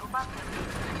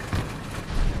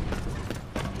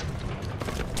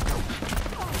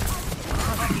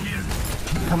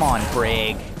 Come on,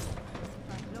 Brig.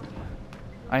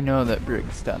 I know that Brig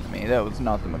stunned me. That was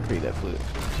not the McCree that flew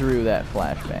through that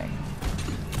flashbang.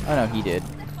 Oh no, he did.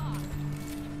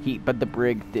 But the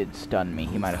Brig did stun me.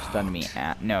 He might have stunned me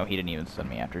at... No, he didn't even stun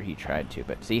me after he tried to.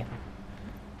 But see?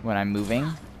 When I'm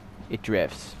moving, it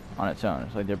drifts on its own.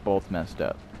 It's like they're both messed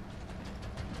up.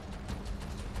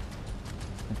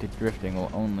 Like the drifting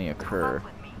will only occur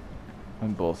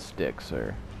when both sticks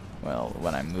are... Well,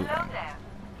 when I'm moving.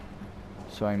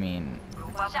 So I mean...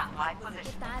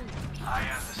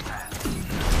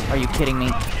 Are you kidding me?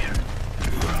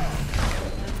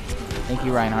 Thank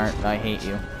you, Reinhardt. I hate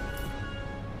you.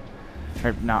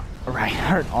 Or not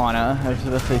Reinhardt, Anna. I was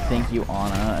gonna say thank you,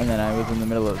 Anna, and then I was in the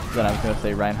middle of... Then I was gonna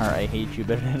say Reinhardt, I hate you,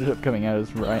 but it ended up coming out as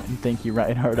thank you,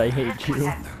 Reinhardt, I hate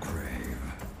you.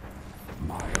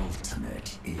 My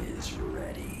ultimate is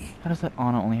ready. How does that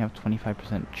Anna only have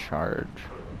 25% charge?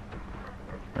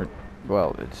 Or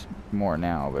Well, it's more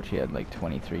now, but she had like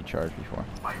 23 charge before.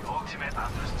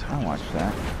 I'll watch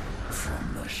that.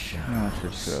 I'm gonna watch her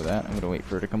throw that. I'm gonna wait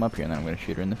for her to come up here, and then I'm gonna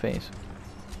shoot her in the face.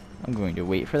 I'm going to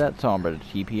wait for that Sombra to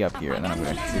TP up here, and then I'm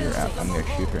gonna shoot her out. I'm gonna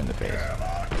shoot her in the face.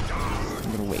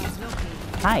 I'm gonna wait.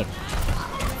 Hi!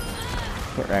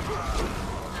 Get wrecked.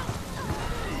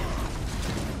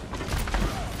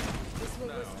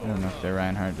 I don't know if the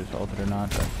Reinhardt just ulted or not,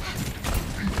 but...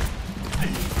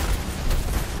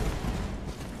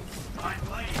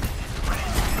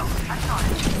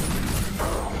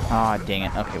 Ah, dang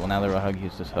it. Okay, well now the Roadhog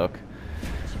used this hook.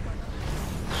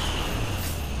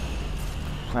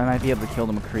 I might be able to kill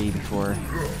the McCree before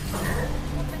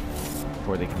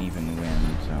they can even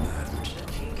win, so...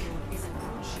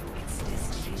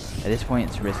 At this point,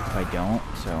 it's a risk if I don't,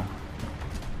 so...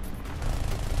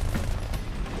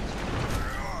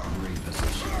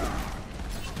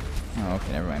 Oh,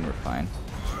 okay, never mind, we're fine.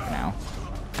 For now.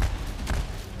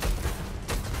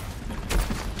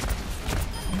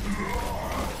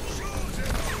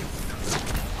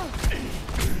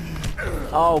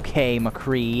 Okay,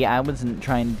 McCree, I wasn't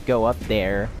trying to go up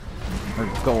there. Or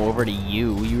go over to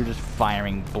you. You were just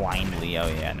firing blindly. Oh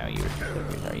yeah, no, you were...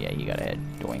 Sorry, yeah, you got a head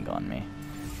doink on me.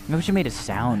 I wish you made a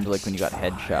sound like when you got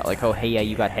headshot. Like, oh hey, yeah,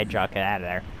 you got headshot, get out of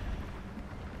there.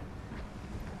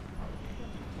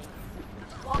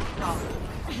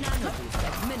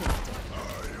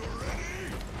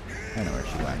 I know where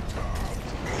she went.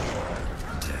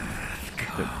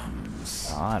 Good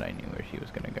God, I knew where she was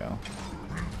gonna go.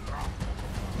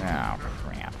 Oh,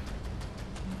 crap.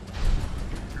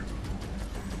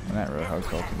 When that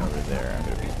Roadhog's ulting over there, I'm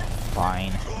gonna be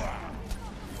fine.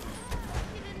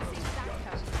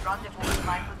 Rendezvous in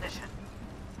my position.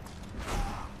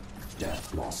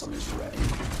 Death Blossom is ready.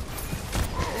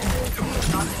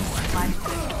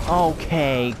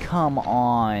 Okay, come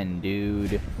on,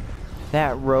 dude.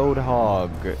 That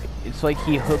Roadhog. It's like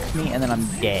he hooks me and then I'm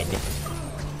dead.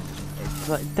 It's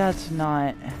like, that's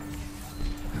not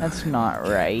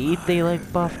right. They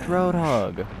like buffed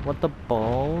Roadhog. What the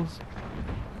balls?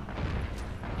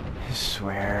 I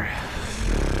swear.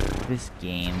 This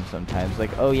game sometimes,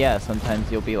 like, oh yeah,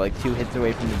 sometimes you'll be like 2 hits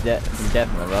away from death,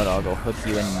 and the Roadhog will hook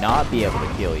you and not be able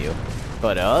to kill you.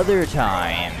 But other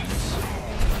times,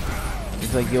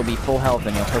 it's like you'll be full health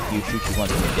and he'll hook you, shoot you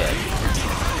once and you're dead.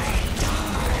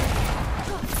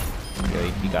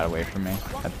 Really, he got away from me.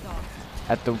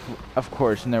 Of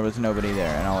course, and there was nobody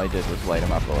there, and all I did was light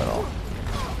him up a little.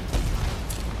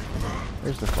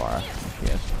 Where's the Pharah? There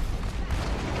she is.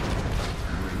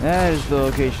 That is the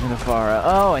location of the Pharah.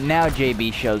 Oh, and now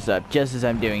JB shows up, just as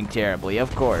I'm doing terribly,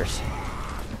 of course.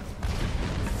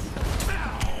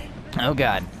 Oh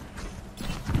god.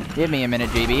 Give me a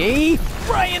minute, JB.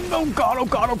 Brian! Oh god, oh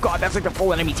god, oh god, that's like the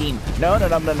full enemy team. No, no,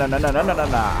 no, no, no, no, no, no, no, no,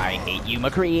 no. I hate you,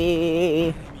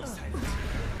 McCree.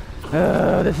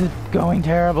 This is going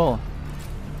terrible.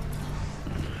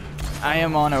 I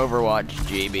am on Overwatch,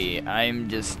 JB. I'm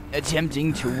just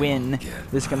attempting to win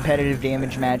this competitive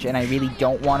damage match, and I really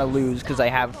don't want to lose because I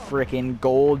have frickin'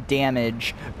 gold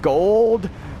damage. Gold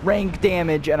rank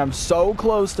damage, and I'm so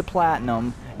close to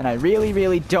platinum, and I really,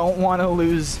 really don't want to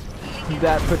lose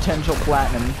that potential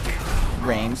platinum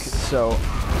rank. So,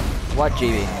 what,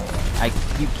 JB?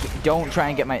 You don't try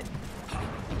and get my...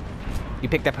 You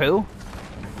picked up who?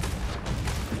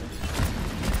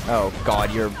 Oh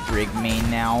god, you're Brig main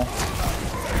now.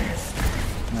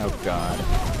 Oh god.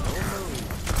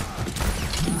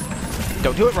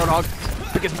 Don't do it, Roadhog.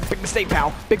 Big mistake,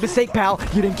 pal. Big mistake, pal.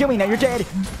 You didn't kill me, now you're dead.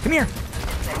 Come here.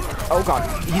 Oh god,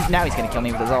 now he's gonna kill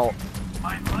me with his ult.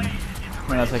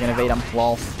 Unless I can evade him.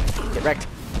 Lol. Get wrecked.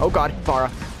 Oh god,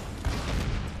 Pharah.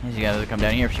 She's gonna have to come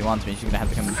down here if she wants me. She's gonna have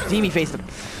to come see me face them.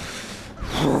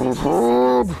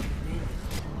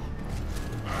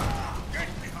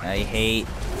 I hate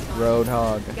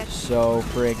Roadhog so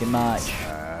friggin' much.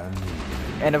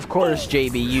 And of course,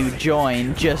 JB, you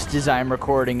joined just as I'm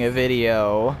recording a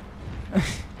video.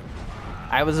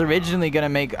 I was originally gonna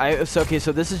make... okay,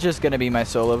 so this is just gonna be my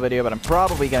solo video, but I'm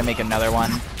probably gonna make another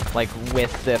one, like,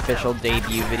 with the official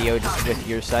debut video, just with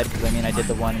your side, because, I mean, I did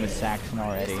the one with Saxon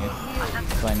already.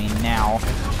 So, I mean, now,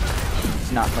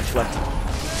 it's not much left.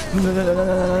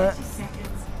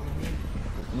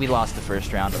 We lost the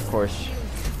first round, of course.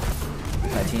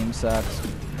 My team sucks.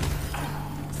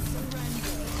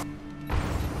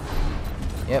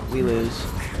 Yep, we lose.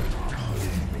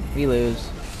 We lose.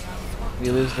 We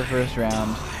lose the first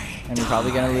round. And we're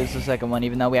probably gonna lose the second one,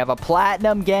 even though we have a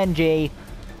Platinum Genji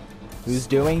who's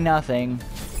doing nothing.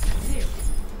 0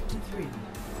 to 3.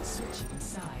 Switching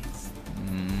sides.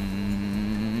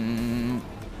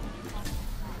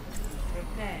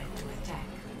 Prepare to attack.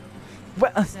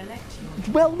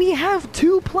 Well, we have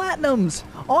 2 platinums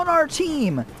on our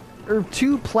team, or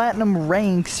 2 platinum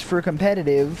ranks for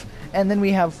competitive, and then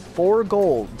we have 4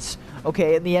 golds.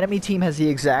 Okay, and the enemy team has the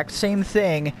exact same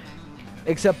thing,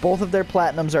 except both of their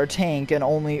platinums are tank,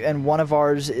 and one of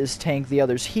ours is tank, the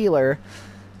other's healer.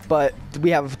 But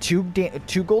we have 2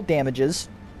 gold damages,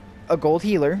 a gold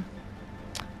healer,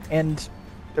 and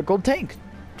a gold tank.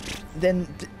 Then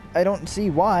I don't see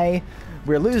why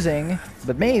we're losing,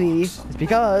 but maybe it's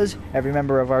because every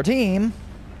member of our team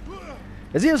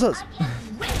is useless.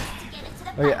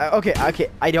 Okay,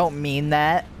 I don't mean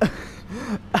that.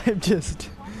 I'm just...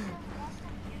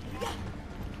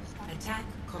 Attack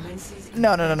commences.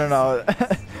 No.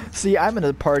 See, I'm in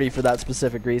a party for that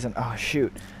specific reason. Oh,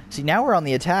 shoot. See, now we're on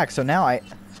the attack, so now I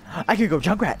could go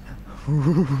Junkrat.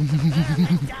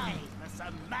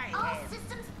 All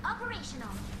systems operational.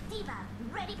 Diva,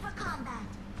 ready for combat.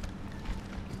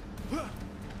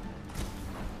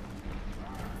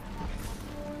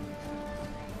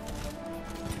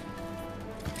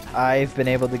 I've been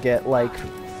able to get like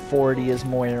 40 as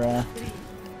Moira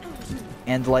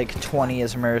and like 20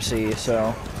 as Mercy,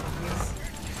 so.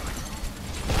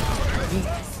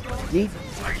 Yeet.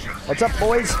 What's up,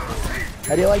 boys?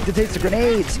 How do you like to taste the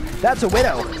grenades? That's a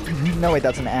Widow. No, wait,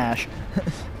 that's an Ashe.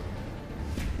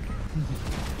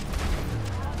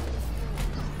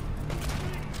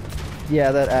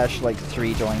 Yeah, that Ashe like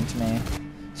 3 joined me.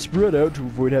 Spread out to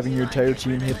avoid having your entire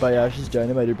team hit by Ashe's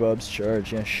dynamite or Bob's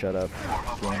charge. Yeah, shut up.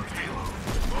 Game.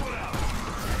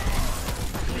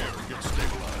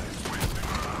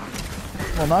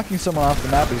 Well, knocking someone off the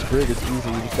map is big. It's easy.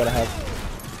 You just gotta have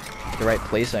the right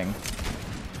placing.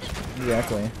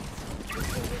 Exactly.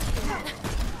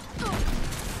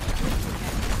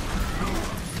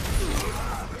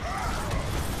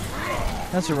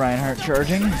 That's a Reinhardt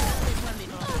charging.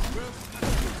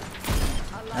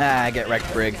 Ah, I get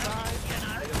wrecked, Brig.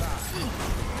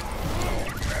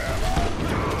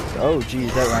 Oh,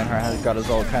 geez, that Reinhardt has got us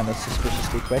all kind of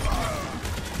suspiciously quick.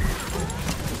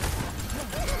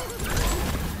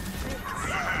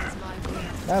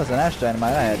 That was an Ashe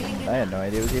dynamite. I had no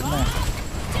idea it was even there.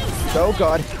 Oh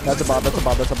god, that's a bob.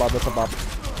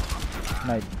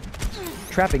 My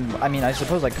trapping. I mean, I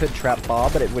suppose I could trap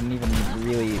Bob, but it wouldn't even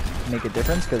really make a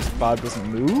difference because Bob doesn't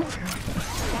move.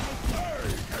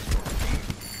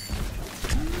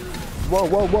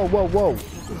 Whoa.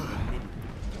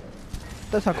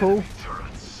 That's not cool.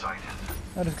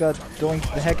 That just got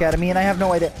doinked the heck out of me, and I have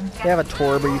no idea. They have a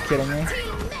Torb, are you kidding me?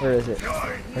 Where is it?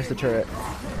 Where's the turret?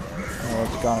 Oh,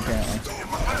 it's gone apparently.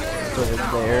 It's over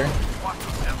there.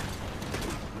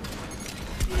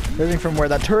 Judging from where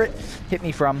that turret hit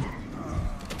me from,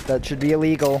 that should be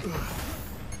illegal.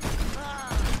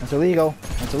 That's illegal.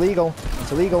 That's illegal.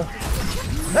 That's illegal.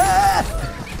 Ah!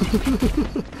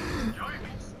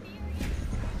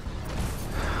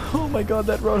 Oh my god,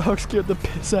 that Roadhog scared the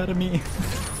piss out of me.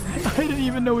 I didn't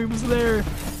even know he was there.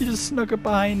 He just snuck up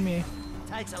behind me.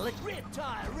 Takes a lick rip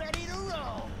tire, ready to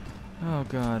roll. Oh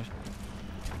god.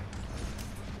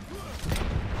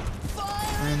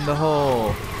 In the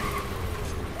hole.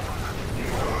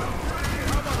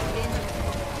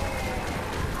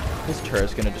 This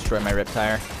turret's gonna destroy my rip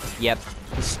tire. Yep.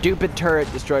 The stupid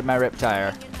turret destroyed my rip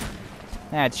tire.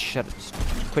 Shut up.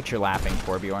 Quit your laughing,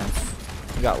 Torbjorn.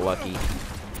 You got lucky.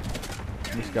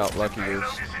 You just got lucky.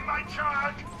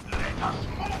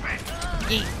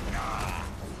 Eat.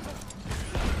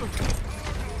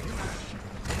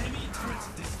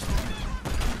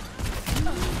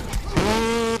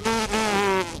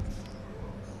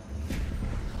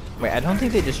 Wait, I don't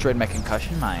think they destroyed my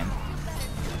concussion mine.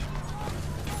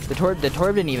 The Torb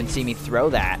didn't even see me throw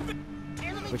that,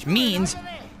 which means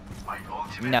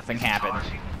nothing happened.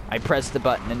 I pressed the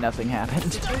button and nothing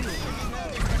happened.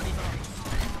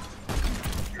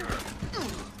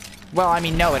 Well, I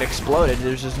mean, no, it exploded.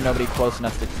 There's just nobody close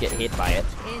enough to get hit by it.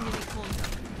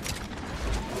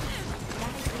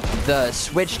 The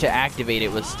switch to activate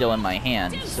it was still in my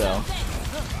hand, so.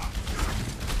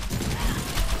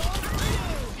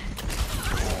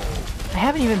 I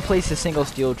haven't even placed a single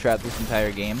steel trap this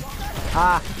entire game.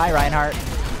 Ah, hi Reinhardt.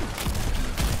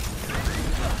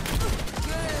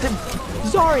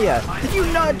 Zarya, did you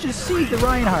not just see the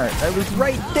Reinhardt? I was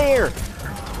right there.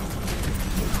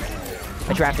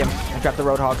 I trapped him. I trapped the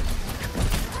Roadhog.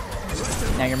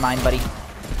 Now you're mine, buddy.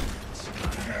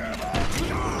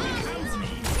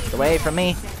 Get away from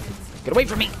me. Get away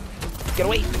from me. Get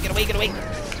away. Get away. Get away.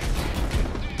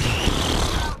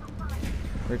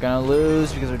 We're gonna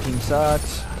lose because our team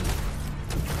sucks.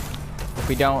 If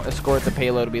we don't escort the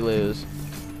payload, we lose.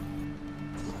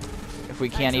 If we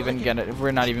can't even get it.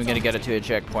 We're not even gonna get it to a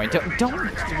checkpoint.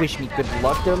 Don't wish me good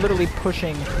luck. They're literally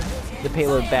pushing the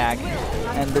payload back,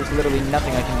 and there's literally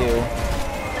nothing I can do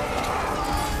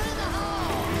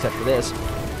except for this,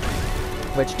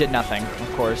 which did nothing,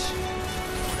 of course.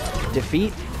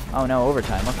 Defeat? Oh no,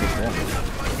 overtime. Okay, cool.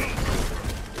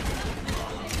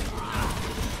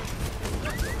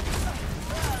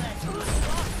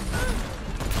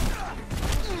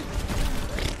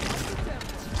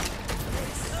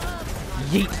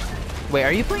 Yeet. Wait,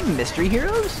 are you playing Mystery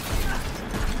Heroes?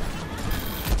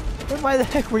 Then why the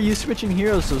heck were you switching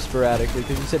heroes so sporadically?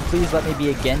 Because you said, please let me be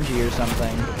a Genji or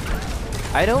something.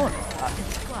 I don't...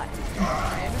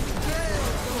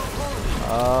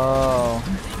 Oh.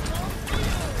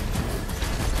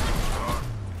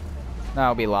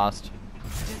 Now we lost.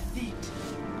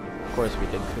 Of course we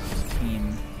did. Cook's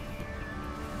team.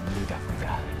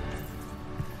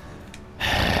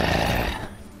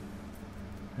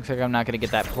 Looks like I'm not gonna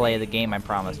get that play of the game I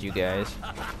promised you guys.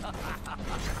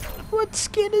 What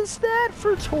skin is that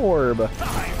for Torb?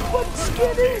 What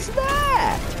skin is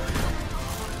that?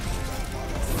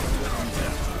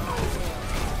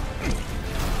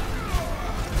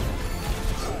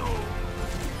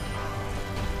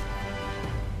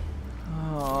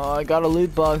 Oh, I got a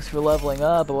loot box for leveling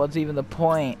up, but what's even the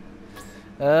point?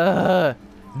 No!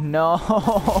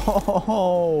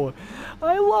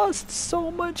 I lost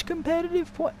so much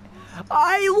competitive point.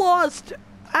 I lost...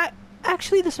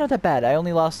 Actually, that's not that bad. I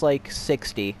only lost like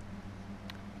 60.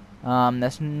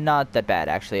 That's not that bad,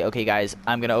 actually. Okay, guys,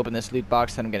 I'm gonna open this loot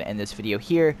box, and I'm gonna end this video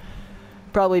here.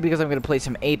 Probably because I'm gonna play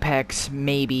some Apex,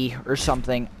 maybe, or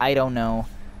something. I don't know.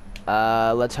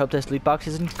 Let's hope this loot box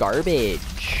isn't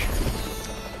garbage.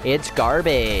 It's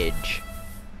garbage.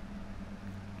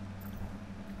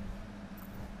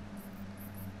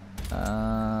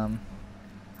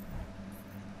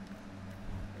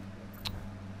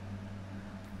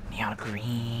 Neon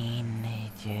green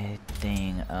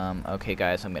thing. Okay,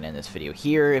 guys, I'm gonna end this video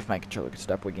here. If my controller could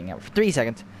stop wigging out for 3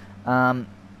 seconds. I'm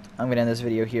gonna end this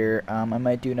video here. I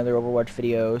might do another Overwatch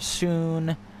video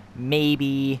soon.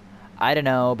 Maybe. I don't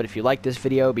know. But if you like this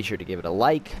video, be sure to give it a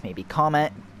like. Maybe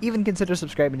comment. Even consider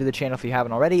subscribing to the channel if you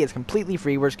haven't already. It's completely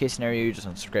free. Worst case scenario, you just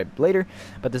unsubscribe later.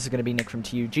 But this is gonna be Nick from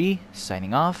TUG,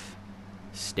 signing off.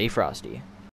 Stay frosty.